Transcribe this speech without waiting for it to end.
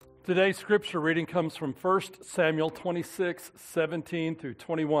Today's scripture reading comes from 1 Samuel 26, 17 through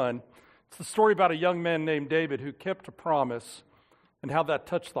 21. It's the story about a young man named David who kept a promise and how that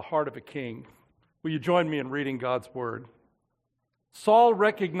touched the heart of a king. Will you join me in reading God's word? Saul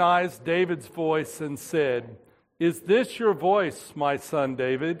recognized David's voice and said, "Is this your voice, my son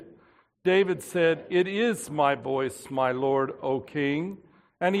David?" David said, "It is my voice, my lord, O king."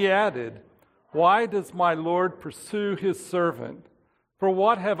 And he added, "Why does my lord pursue his servant? For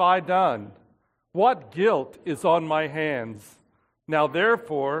what have I done? What guilt is on my hands? Now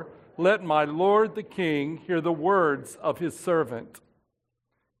therefore, let my lord the king hear the words of his servant.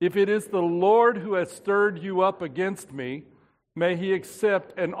 If it is the Lord who has stirred you up against me, may he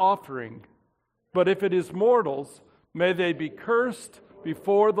accept an offering. But if it is mortals, may they be cursed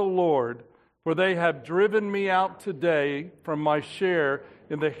before the Lord, for they have driven me out today from my share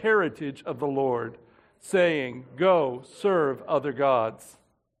in the heritage of the Lord, saying, 'Go, serve other gods.'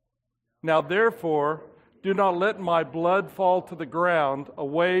 Now therefore, do not let my blood fall to the ground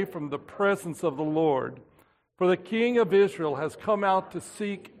away from the presence of the Lord. For the king of Israel has come out to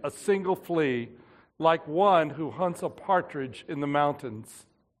seek a single flea, like one who hunts a partridge in the mountains."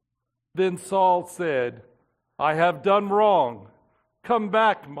 Then Saul said, "I have done wrong. Come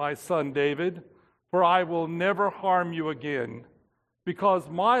back, my son David, for I will never harm you again. Because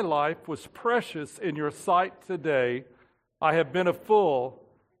my life was precious in your sight today, I have been a fool,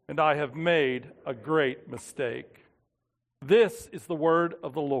 and I have made a great mistake." This is the word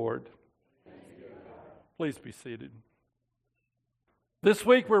of the Lord. Please be seated. This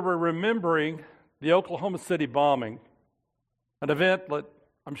week we were remembering the Oklahoma City bombing, an event that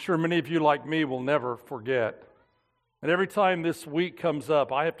I'm sure many of you like me will never forget. And every time this week comes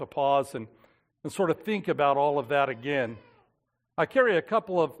up, I have to pause and sort of think about all of that again. I carry a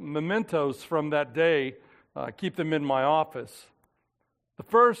couple of mementos from that day, keep them in my office. The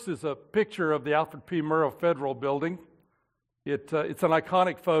first is a picture of the Alfred P. Murrah Federal Building. It's an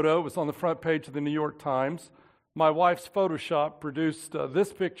iconic photo. It was on the front page of the New York Times. My wife's Photoshop produced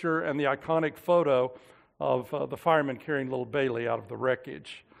this picture and the iconic photo of the firemen carrying little Bailey out of the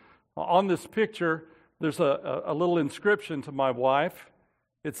wreckage. On this picture, there's a little inscription to my wife.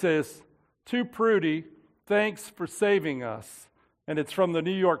 It says, "To Prudy, thanks for saving us." And it's from the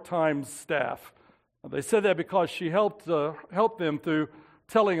New York Times staff. They said that because she helped them through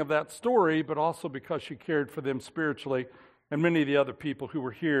telling of that story, but also because she cared for them spiritually and many of the other people who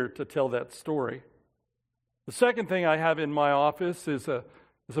were here to tell that story. The second thing I have in my office is a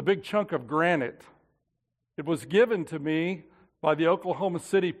big chunk of granite. It was given to me by the Oklahoma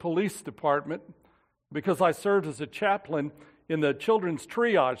City Police Department because I served as a chaplain in the Children's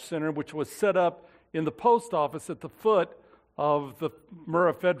Triage Center, which was set up in the post office at the foot of the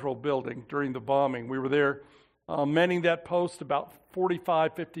Murrah Federal Building during the bombing. We were there manning that post about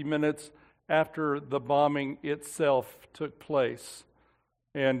 50 minutes after the bombing itself took place.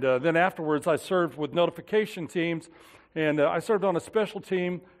 And then afterwards, I served with notification teams, and I served on a special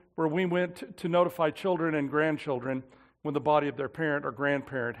team where we went to notify children and grandchildren when the body of their parent or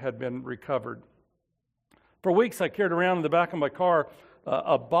grandparent had been recovered. For weeks, I carried around in the back of my car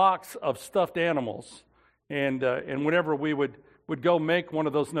a box of stuffed animals. And whenever we would go make one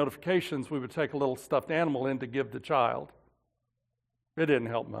of those notifications, we would take a little stuffed animal in to give the child. It didn't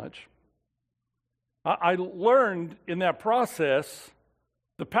help much. I learned in that process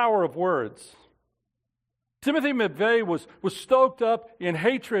the power of words. Timothy McVeigh was stoked up in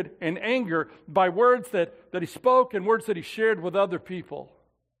hatred and anger by words that he spoke and words that he shared with other people.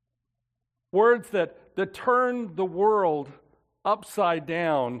 Words that turned the world upside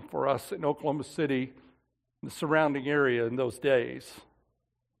down for us in Oklahoma City, the surrounding area in those days.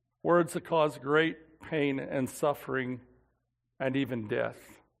 Words that caused great pain and suffering and even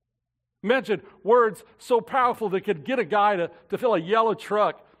death. Imagine words so powerful that could get a guy to fill a yellow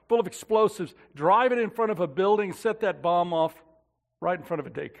truck full of explosives, drive it in front of a building, set that bomb off right in front of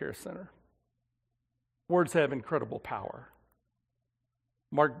a daycare center. Words have incredible power.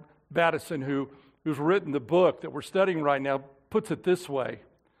 Mark Battison, who's written the book that we're studying right now, puts it this way.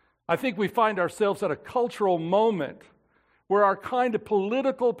 I think we find ourselves at a cultural moment where our kind of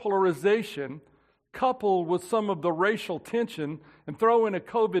political polarization, coupled with some of the racial tension, and throw in a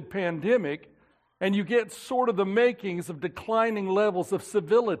COVID pandemic, and you get sort of the makings of declining levels of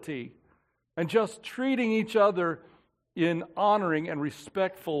civility and just treating each other in honoring and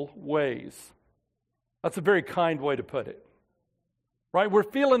respectful ways. That's a very kind way to put it. Right? We're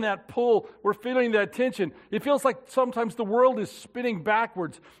feeling that pull. We're feeling that tension. It feels like sometimes the world is spinning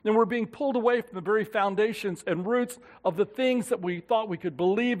backwards and we're being pulled away from the very foundations and roots of the things that we thought we could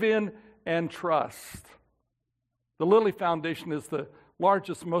believe in and trust. The Lilly Foundation is the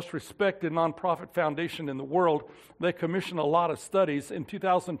largest, most respected nonprofit foundation in the world. They commission a lot of studies. In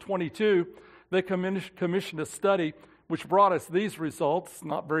 2022, they commissioned a study which brought us these results,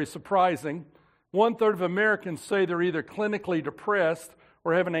 not very surprising. 1/3 of Americans say they're either clinically depressed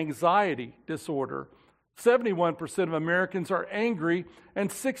or have an anxiety disorder. 71% of Americans are angry,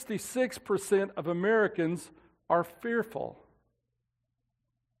 and 66% of Americans are fearful.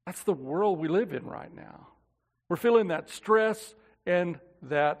 That's the world we live in right now. We're feeling that stress and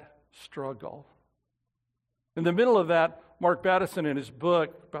that struggle. In the middle of that, Mark Batterson in his book,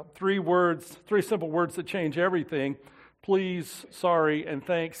 about 3 simple words that change everything, please, sorry, and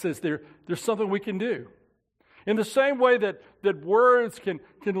thanks, says there's something we can do. In the same way that words can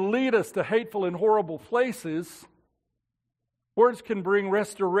lead us to hateful and horrible places, words can bring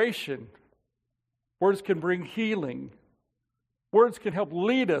restoration. Words can bring healing. Words can help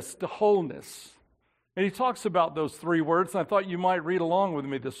lead us to wholeness. And he talks about those 3 words, and I thought you might read along with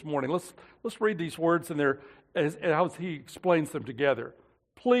me this morning. Let's read these words in there as he explains them together.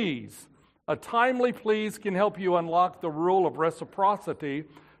 Please. A timely please can help you unlock the rule of reciprocity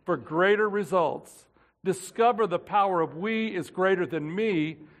for greater results. Discover the power of we is greater than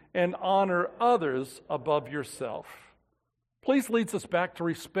me, and honor others above yourself. Please leads us back to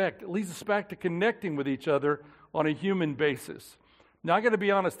respect. It leads us back to connecting with each other on a human basis. Now, I got to be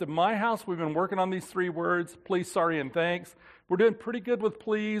honest, in my house, we've been working on these 3 words, please, sorry, and thanks. We're doing pretty good with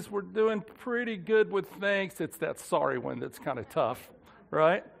please. We're doing pretty good with thanks. It's that sorry one that's kind of tough,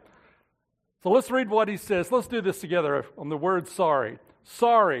 right? So let's read what he says. Let's do this together on the word sorry.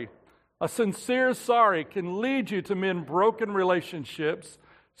 Sorry. A sincere sorry can lead you to mend broken relationships,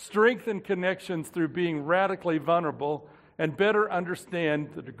 strengthen connections through being radically vulnerable, and better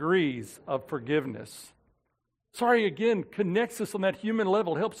understand the degrees of forgiveness. Sorry, again, connects us on that human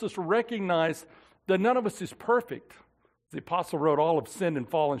level, helps us recognize that none of us is perfect. The apostle wrote, all have sinned and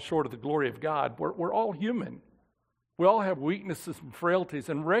fallen short of the glory of God. We're all human. We all have weaknesses and frailties,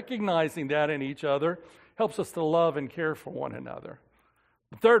 and recognizing that in each other helps us to love and care for one another.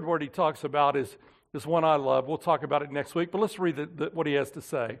 The 3rd word he talks about is one I love. We'll talk about it next week, but let's read what he has to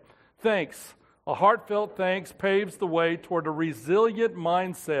say. Thanks. A heartfelt thanks paves the way toward a resilient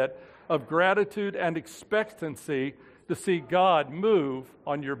mindset of gratitude and expectancy to see God move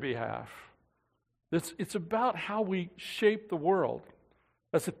on your behalf. It's about how we shape the world.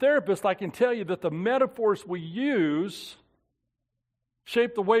 As a therapist, I can tell you that the metaphors we use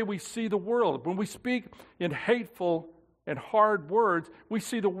shape the way we see the world. When we speak in hateful and hard words, we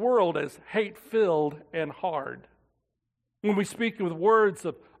see the world as hate-filled and hard. When we speak with words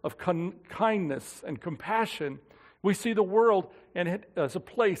of kindness and compassion, we see the world as a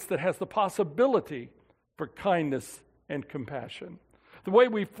place that has the possibility for kindness and compassion. The way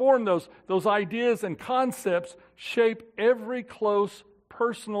we form those ideas and concepts shape every close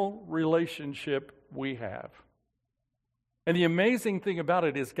personal relationship we have. And the amazing thing about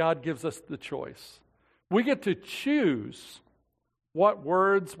it is God gives us the choice. We get to choose what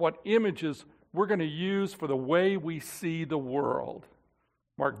words, what images we're going to use for the way we see the world.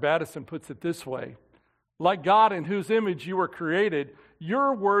 Mark Batterson puts it this way: like God in whose image you were created,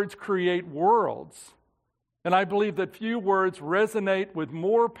 your words create worlds. And I believe that few words resonate with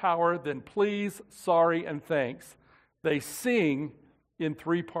more power than please, sorry, and thanks. They sing in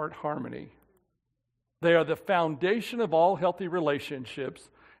 3-part harmony. They are the foundation of all healthy relationships,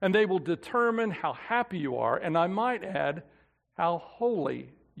 and they will determine how happy you are, and I might add, how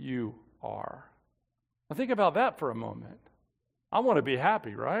holy you are. Now think about that for a moment. I want to be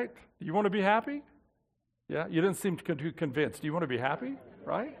happy, right? Do you want to be happy? Yeah, you didn't seem too convinced. Do you want to be happy?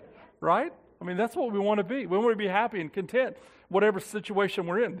 Right? Right? I mean, that's what we want to be. We want to be happy and content, whatever situation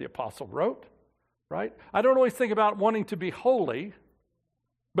we're in, the apostle wrote, right? I don't always think about wanting to be holy,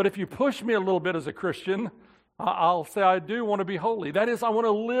 but if you push me a little bit as a Christian, I'll say I do want to be holy. That is, I want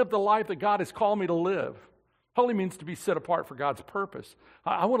to live the life that God has called me to live. Holy means to be set apart for God's purpose.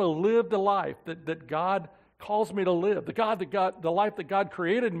 I want to live the life that God calls me to live, the life that God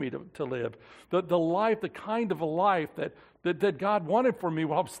created me to live, the life, the kind of a life that God wanted for me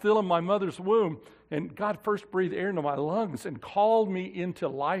while I'm still in my mother's womb. And God first breathed air into my lungs and called me into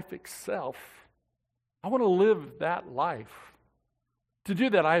life itself. I want to live that life. To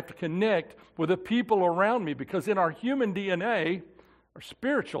do that, I have to connect with the people around me, because in our human DNA, our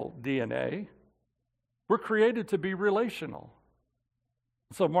spiritual DNA, we're created to be relational.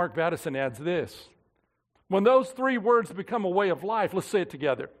 So Mark Batterson adds this: when those 3 words become a way of life, let's say it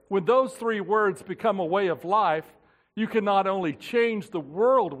together. When those 3 words become a way of life, you can not only change the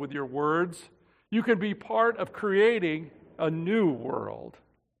world with your words, you can be part of creating a new world.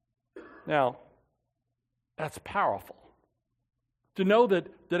 Now, that's powerful. To know that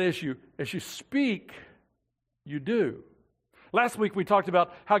as you speak, you do. Last week we talked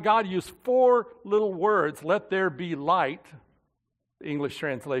about how God used 4 little words, let there be light, the English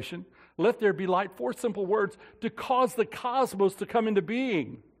translation. Let there be light, 4 simple words to cause the cosmos to come into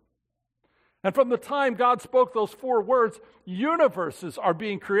being. And from the time God spoke those 4 words, universes are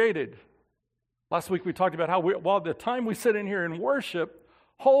being created. Last week we talked about how while the time we sit in here and worship,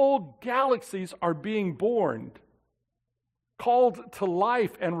 whole galaxies are being born, called to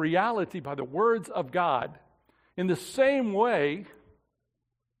life and reality by the words of God. In the same way,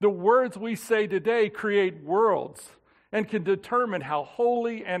 the words we say today create worlds and can determine how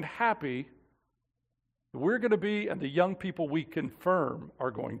holy and happy we're going to be and the young people we confirm are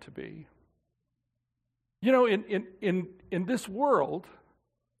going to be. You know, in this world,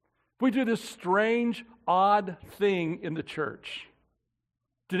 we do this strange, odd thing in the church.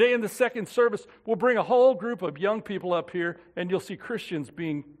 Today in the second service, we'll bring a whole group of young people up here, and you'll see Christians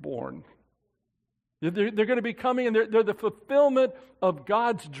being born. They're going to be coming, and they're the fulfillment of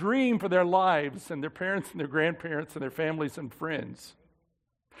God's dream for their lives and their parents and their grandparents and their families and friends.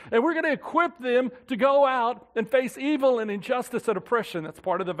 And we're going to equip them to go out and face evil and injustice and oppression. That's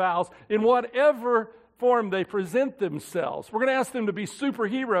part of the vows. In whatever form they present themselves. We're going to ask them to be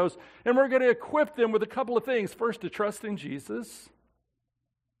superheroes, and we're going to equip them with a couple of things. First, to trust in Jesus.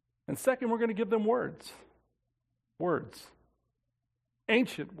 And second, we're going to give them words. Words.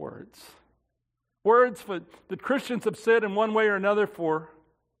 Ancient words. Words that Christians have said in one way or another for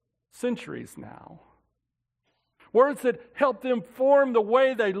centuries now. Words that help them form the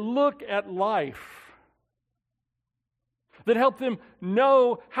way they look at life. That help them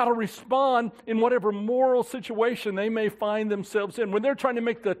know how to respond in whatever moral situation they may find themselves in. When they're trying to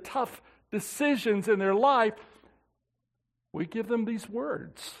make the tough decisions in their life, we give them these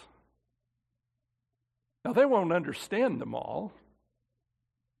words. Now, they won't understand them all.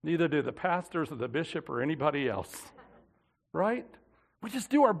 Neither do the pastors or the bishop or anybody else. Right? We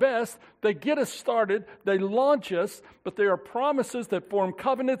just do our best. They get us started. They launch us. But they are promises that form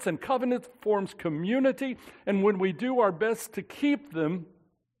covenants, and covenant forms community. And when we do our best to keep them,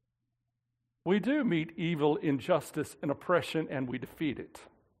 we do meet evil, injustice, and oppression, and we defeat it.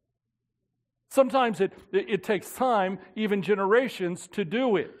 Sometimes it takes time, even generations, to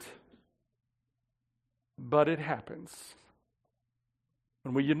do it. But it happens.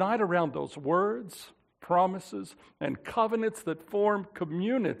 When we unite around those words, promises, and covenants that form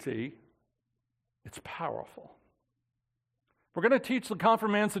community, it's powerful. We're going to teach the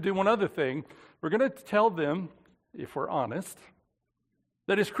confirmands to do one other thing. We're going to tell them, if we're honest,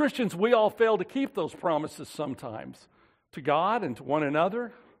 that as Christians, we all fail to keep those promises sometimes to God and to one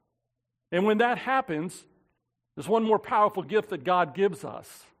another. And when that happens, there's one more powerful gift that God gives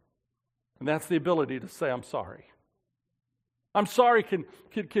us, and that's the ability to say, I'm sorry. I'm sorry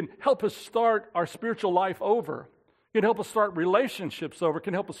can help us start our spiritual life over, can help us start relationships over,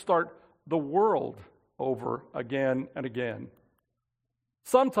 can help us start the world over again and again.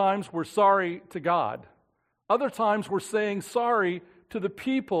 Sometimes we're sorry to God. Other times we're saying sorry to the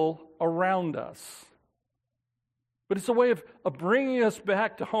people around us. But it's a way of bringing us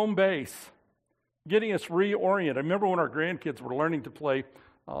back to home base, getting us reoriented. I remember when our grandkids were learning to play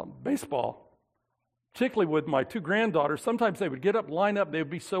baseball, particularly with my 2 granddaughters. Sometimes they would get up, line up, they would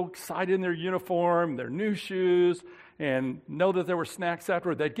be so excited in their uniform, their new shoes, and know that there were snacks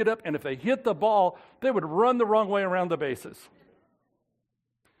afterward. They'd get up, and if they hit the ball, they would run the wrong way around the bases.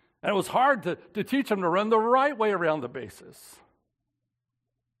 And it was hard to teach them to run the right way around the bases.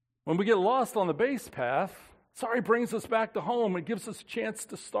 When we get lost on the base path, sorry brings us back to home and gives us a chance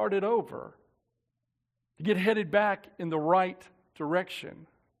to start it over, to get headed back in the right direction.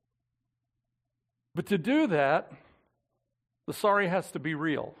 But to do that, the sorry has to be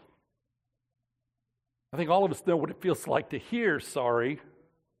real. I think all of us know what it feels like to hear sorry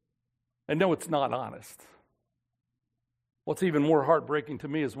and know it's not honest. What's even more heartbreaking to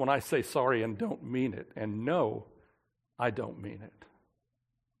me is when I say sorry and don't mean it, and know I don't mean it.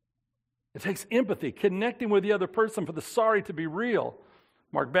 It takes empathy, connecting with the other person for the sorry to be real.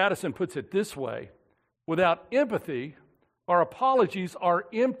 Mark Battison puts it this way: without empathy, our apologies are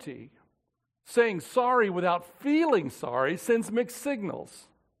empty. Saying sorry without feeling sorry sends mixed signals.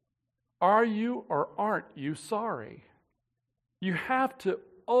 Are you or aren't you sorry? You have to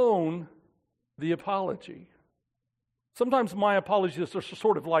own the apology. Sometimes my apologies are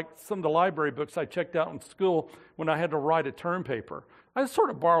sort of like some of the library books I checked out in school when I had to write a term paper. I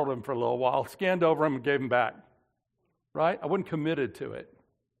sort of borrowed them for a little while, scanned over them, and gave them back. Right? I wasn't committed to it.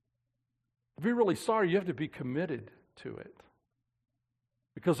 To be really sorry, you have to be committed to it.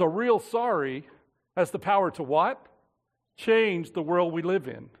 Because a real sorry has the power to what? change the world we live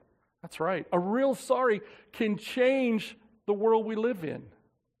in. That's right. A real sorry can change the world we live in.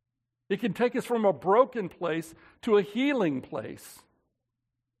 It can take us from a broken place to a healing place.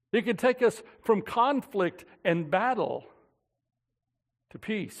 It can take us from conflict and battle to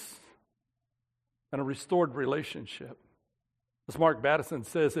peace and a restored relationship. As Mark Batterson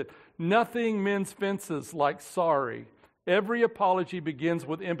says it, nothing mends fences like sorry. Every apology begins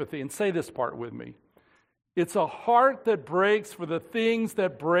with empathy. And say this part with me. It's a heart that breaks for the things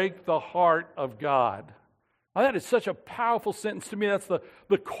that break the heart of God. Now, that is such a powerful sentence to me. That's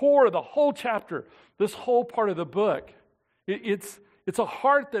the core of the whole chapter, this whole part of the book. It's a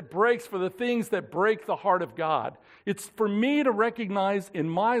heart that breaks for the things that break the heart of God. It's for me to recognize in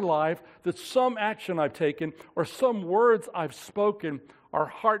my life that some action I've taken or some words I've spoken are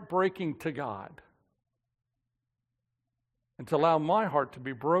heartbreaking to God. And to allow my heart to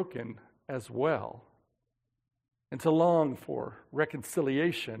be broken as well. And to long for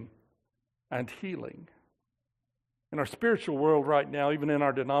reconciliation and healing. In our spiritual world right now, even in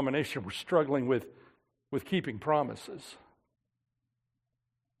our denomination, we're struggling with keeping promises.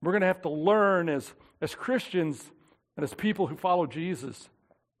 We're going to have to learn as Christians and as people who follow Jesus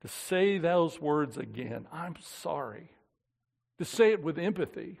to say those words again. I'm sorry. To say it with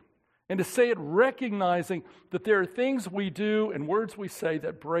empathy. And to say it recognizing that there are things we do and words we say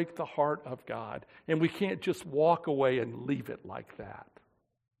that break the heart of God. And we can't just walk away and leave it like that.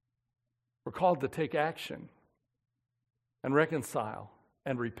 We're called to take action and reconcile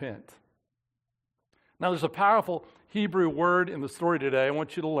and repent. Now there's a powerful Hebrew word in the story today I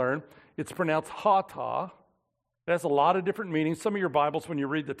want you to learn. It's pronounced hata. It has a lot of different meanings. Some of your Bibles, when you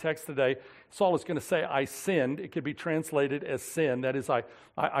read the text today, Saul is going to say, I sinned. It could be translated as sin. That is,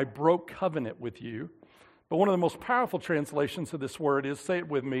 I broke covenant with you. But one of the most powerful translations of this word is, say it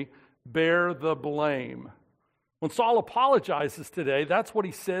with me, bear the blame. When Saul apologizes today, that's what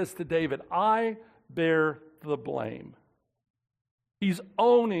he says to David. I bear the blame. He's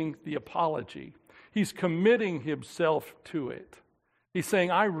owning the apology. He's committing himself to it. He's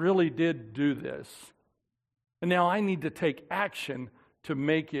saying, I really did do this. And now I need to take action to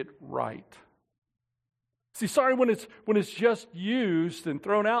make it right. See, sorry when it's just used and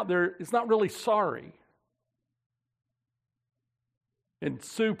thrown out there, it's not really sorry. In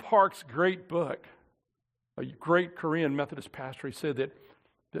Sue Park's great book, a great Korean Methodist pastor, he said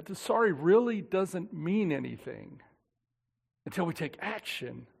that the sorry really doesn't mean anything until we take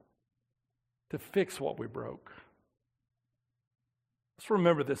action to fix what we broke. Let's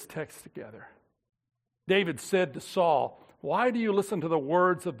remember this text together. David said to Saul, why do you listen to the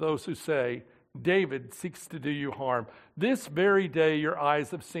words of those who say, David seeks to do you harm? This very day your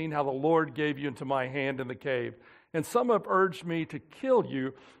eyes have seen how the Lord gave you into my hand in the cave. And some have urged me to kill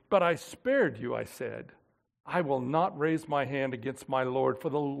you, but I spared you, I said. I will not raise my hand against my Lord,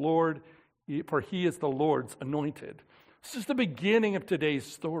 for he is the Lord's anointed. This is the beginning of today's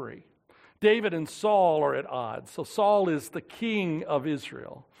story. David and Saul are at odds. So Saul is the king of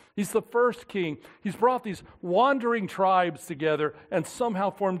Israel. He's the first king. He's brought these wandering tribes together and somehow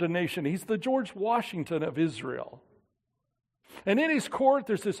formed a nation. He's the George Washington of Israel. And in his court,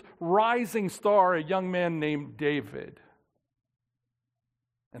 there's this rising star, a young man named David.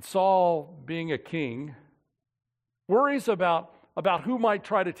 And Saul, being a king, worries about who might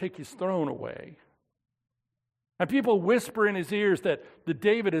try to take his throne away. And people whisper in his ears that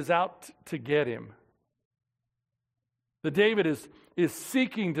David is out to get him. That David is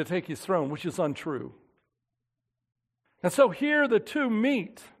seeking to take his throne, which is untrue. And so here the two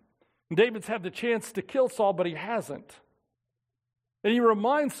meet. David's had the chance to kill Saul, but he hasn't. And he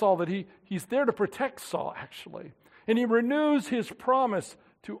reminds Saul that he's there to protect Saul, actually. And he renews his promise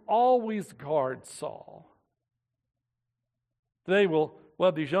to always guard Saul. Today we'll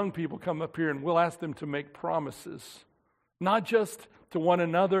have these young people come up here and we'll ask them to make promises. Not just to one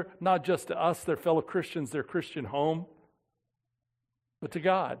another, not just to us, their fellow Christians, their Christian home, but to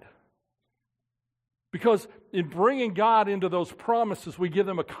God. Because in bringing God into those promises, we give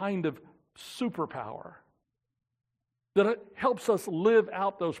them a kind of superpower that it helps us live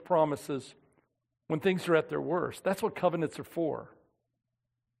out those promises when things are at their worst. That's what covenants are for.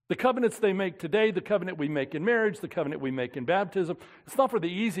 The covenants they make today, the covenant we make in marriage, the covenant we make in baptism, it's not for the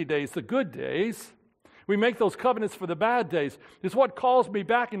easy days, the good days. We make those covenants for the bad days. It's what calls me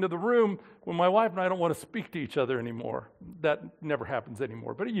back into the room when my wife and I don't want to speak to each other anymore. That never happens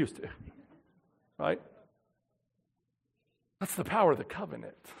anymore, but it used to. Right? That's the power of the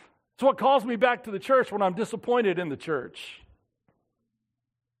covenant. It's what calls me back to the church when I'm disappointed in the church.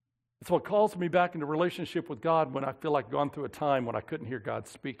 It's what calls me back into relationship with God when I feel like I've gone through a time when I couldn't hear God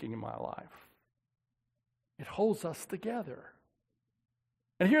speaking in my life. It holds us together.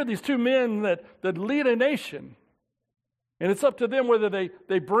 And here are these two men that lead a nation. And it's up to them whether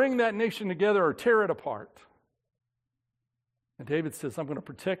they bring that nation together or tear it apart. And David says, I'm going to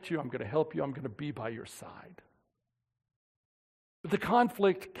protect you, I'm going to help you, I'm going to be by your side. But the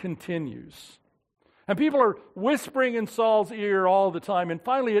conflict continues. And people are whispering in Saul's ear all the time. And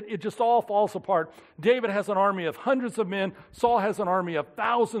finally, it just all falls apart. David has an army of hundreds of men. Saul has an army of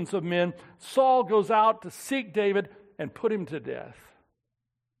thousands of men. Saul goes out to seek David and put him to death.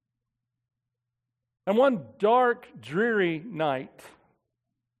 And one dark, dreary night,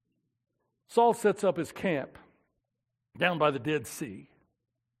 Saul sets up his camp down by the Dead Sea.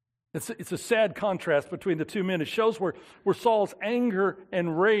 It's a sad contrast between the two men. It shows where Saul's anger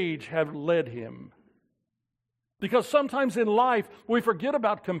and rage have led him. Because sometimes in life, we forget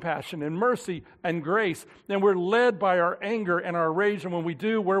about compassion and mercy and grace, and we're led by our anger and our rage. And when we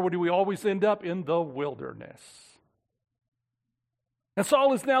do, where do we always end up? In the wilderness. And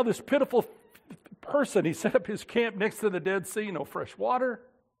Saul is now this pitiful person. He set up his camp next to the Dead Sea, no fresh water.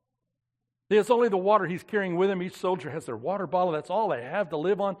 He has only the water he's carrying with him. Each soldier has their water bottle. That's all they have to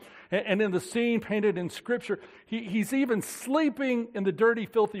live on. And in the scene painted in Scripture, he's even sleeping in the dirty,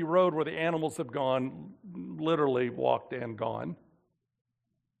 filthy road where the animals have gone, literally walked and gone.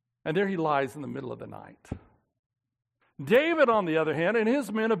 And there he lies in the middle of the night. David, on the other hand, and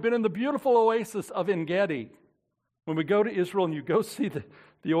his men have been in the beautiful oasis of En-Gedi. When we go to Israel and you go see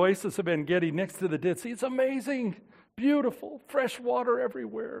the oasis of En-Gedi next to the Dead Sea, it's amazing. Beautiful, fresh water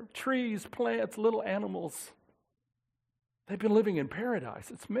everywhere, trees, plants, little animals. They've been living in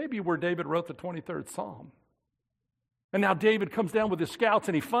paradise. It's maybe where David wrote the 23rd Psalm. And now David comes down with his scouts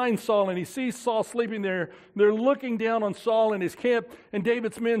and he finds Saul and he sees Saul sleeping there. They're looking down on Saul in his camp, and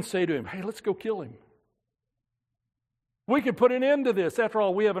David's men say to him, hey, let's go kill him. We could put an end to this. After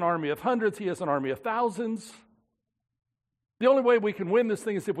all, we have an army of hundreds. He has an army of thousands. The only way we can win this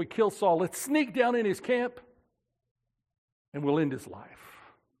thing is if we kill Saul. Let's sneak down in his camp and we'll end his life.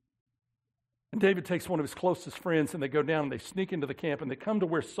 And David takes one of his closest friends and they go down and they sneak into the camp and they come to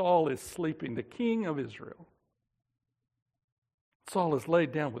where Saul is sleeping, the king of Israel. Saul is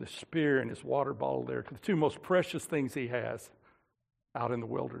laid down with his spear and his water bottle there, the two most precious things he has out in the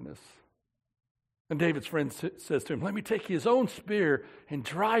wilderness. And David's friend says to him, let me take his own spear and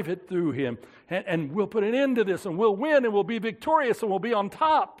drive it through him, and we'll put an end to this, and we'll win, and we'll be victorious, and we'll be on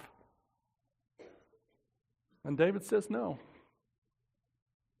top. And David says, no.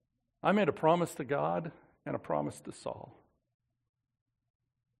 I made a promise to God and a promise to Saul.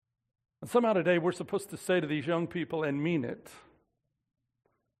 And somehow today we're supposed to say to these young people and mean it.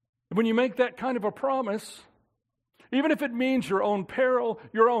 When you make that kind of a promise, even if it means your own peril,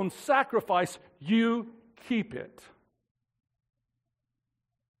 your own sacrifice, you keep it.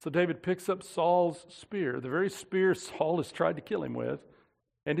 So David picks up Saul's spear, the very spear Saul has tried to kill him with,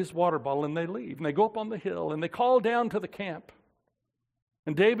 and his water bottle, and they leave. And they go up on the hill, and they call down to the camp.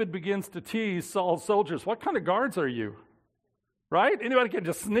 And David begins to tease Saul's soldiers. What kind of guards are you? Right? Anybody can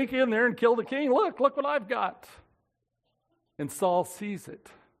just sneak in there and kill the king? Look what I've got. And Saul sees it.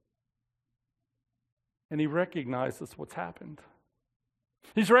 And he recognizes what's happened.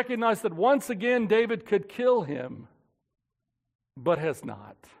 He's recognized that once again David could kill him, but has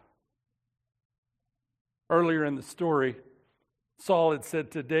not. Earlier in the story, Saul had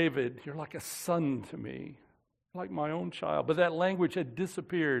said to David, you're like a son to me, like my own child. But that language had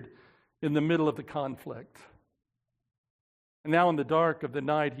disappeared in the middle of the conflict. And now in the dark of the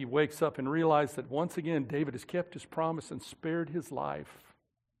night, he wakes up and realizes that once again David has kept his promise and spared his life.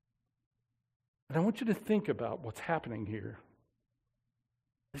 And I want you to think about what's happening here.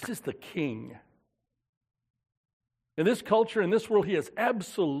 This is the king. In this culture, in this world, he has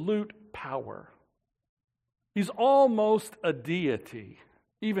absolute power. He's almost a deity,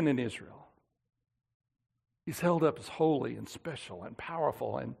 even in Israel. He's held up as holy and special and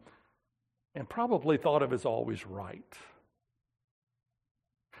powerful and probably thought of as always right.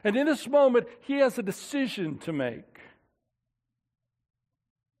 And in this moment, he has a decision to make.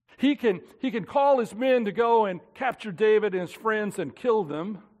 He can call his men to go and capture David and his friends and kill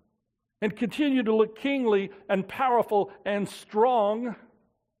them and continue to look kingly and powerful and strong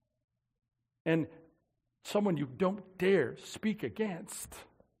and someone you don't dare speak against.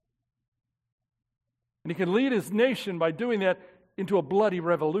 And he can lead his nation by doing that into a bloody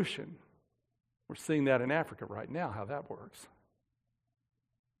revolution. We're seeing that in Africa right now, how that works.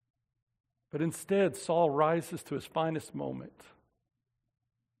 But instead, Saul rises to his finest moment.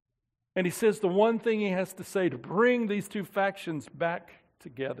 And he says the one thing he has to say to bring these two factions back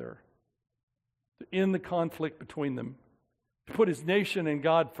together, to end the conflict between them, to put his nation and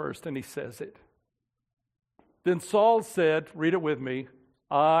God first, and he says it. Then Saul said, read it with me,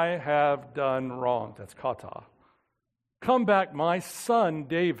 I have done wrong. That's kata. Come back, my son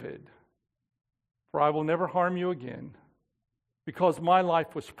David, for I will never harm you again, because my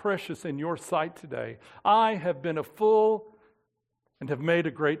life was precious in your sight today. I have been a fool and have made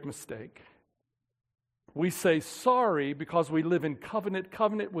a great mistake. We say sorry because we live in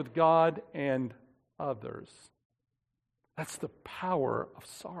covenant with God and others. That's the power of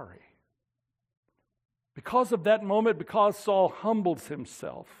sorry. Because of that moment, because Saul humbles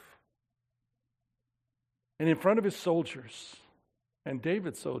himself, and in front of his soldiers, and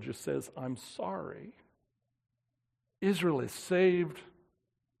David's soldier says, I'm sorry, Israel is saved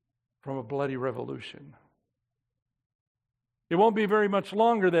from a bloody revolution. It won't be very much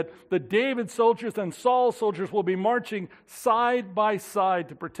longer that the David soldiers and Saul soldiers will be marching side by side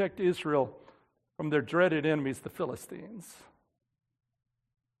to protect Israel from their dreaded enemies, the Philistines.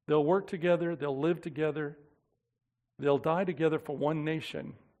 They'll work together, they'll live together, they'll die together for one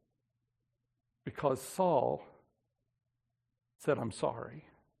nation because Saul said, I'm sorry,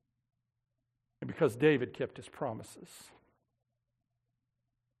 and because David kept his promises.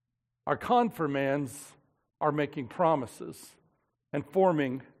 Our confirmands are making promises and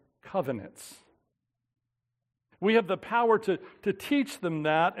forming covenants. We have the power to teach them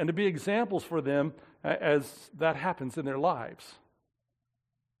that and to be examples for them as that happens in their lives.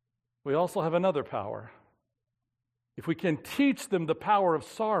 We also have another power. If we can teach them the power of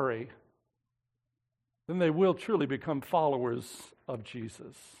sorry, then they will truly become followers of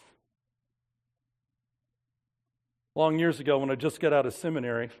Jesus. Long years ago, when I just got out of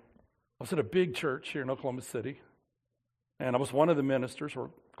seminary, I was at a big church here in Oklahoma City, and I was one of the ministers, or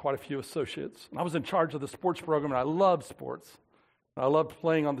quite a few associates, and I was in charge of the sports program, and I loved sports. I loved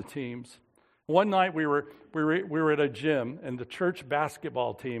playing on the teams. One night we were at a gym, and the church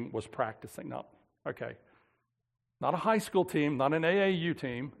basketball team was practicing. Not a high school team, not an AAU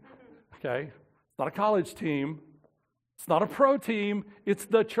team, okay? It's not a college team. It's not a pro team. It's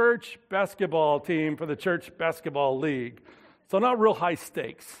the church basketball team for the church basketball league. So not real high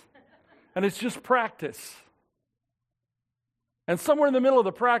stakes. And it's just practice. And somewhere in the middle of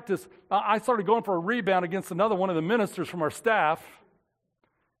the practice, I started going for a rebound against another one of the ministers from our staff,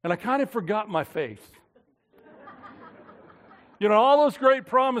 and I kind of forgot my faith. You know, all those great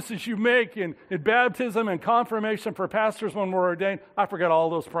promises you make in baptism and confirmation for pastors when we're ordained, I forgot all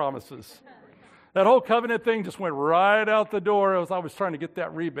those promises. That whole covenant thing just went right out the door as I was trying to get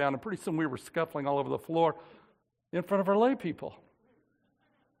that rebound, and pretty soon we were scuffling all over the floor in front of our lay people.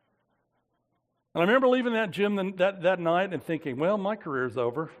 And I remember leaving that gym that night and thinking, well, my career's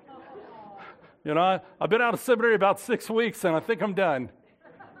over. You know, I've been out of seminary about 6 weeks, and I think I'm done.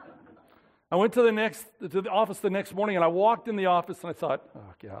 I went to the office the next morning, and I walked in the office, and I thought,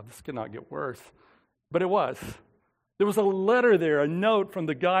 oh, God, this cannot get worse. But it was. There was a letter there, a note from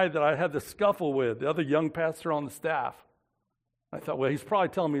the guy that I had the scuffle with, the other young pastor on the staff. I thought, well, he's probably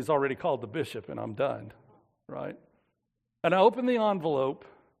telling me he's already called the bishop, and I'm done, right? And I opened the envelope,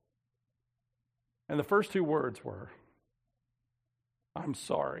 and the first two words were, I'm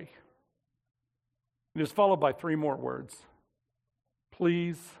sorry. And it was followed by three more words.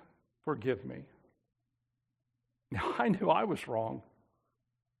 Please forgive me. Now, I knew I was wrong.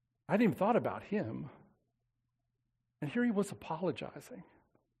 I hadn't even thought about him. And here he was apologizing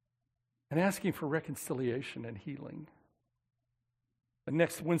and asking for reconciliation and healing. The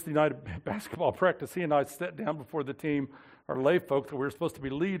next Wednesday night of basketball practice, he and I sat down before the team, our lay folk that we were supposed to be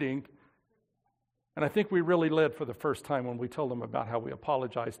leading. And I think we really led for the first time when we told them about how we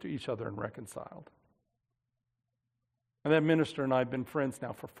apologized to each other and reconciled. And that minister and I have been friends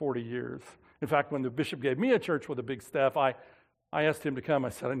now for 40 years. In fact, when the bishop gave me a church with a big staff, I asked him to come. I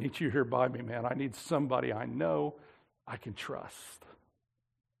said, I need you here by me, man. I need somebody I know I can trust.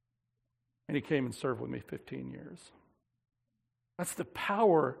 And he came and served with me 15 years. That's the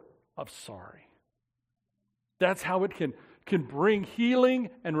power of sorry. That's how it can bring healing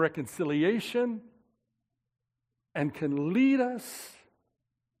and reconciliation and can lead us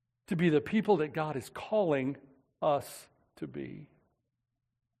to be the people that God is calling us to be.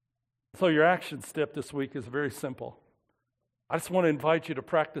 So your action step this week is very simple. I just want to invite you to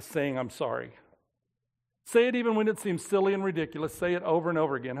practice saying, I'm sorry. Say it even when it seems silly and ridiculous. Say it over and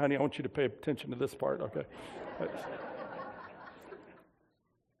over again. Honey, I want you to pay attention to this part, okay?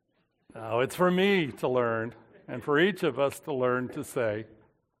 No, it's for me to learn, and for each of us to learn to say,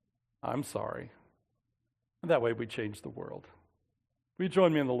 I'm sorry. And that way we change the world. Will you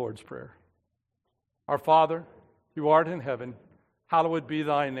join me in the Lord's Prayer? Our Father, who art in heaven, hallowed be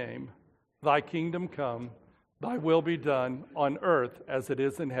thy name. Thy kingdom come, thy will be done on earth as it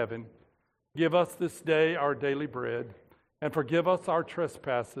is in heaven. Give us this day our daily bread, and forgive us our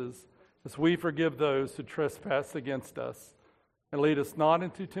trespasses, as we forgive those who trespass against us. And lead us not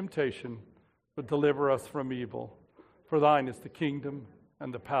into temptation, but deliver us from evil. For thine is the kingdom,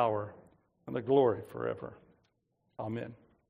 and the power, and the glory forever. Amen.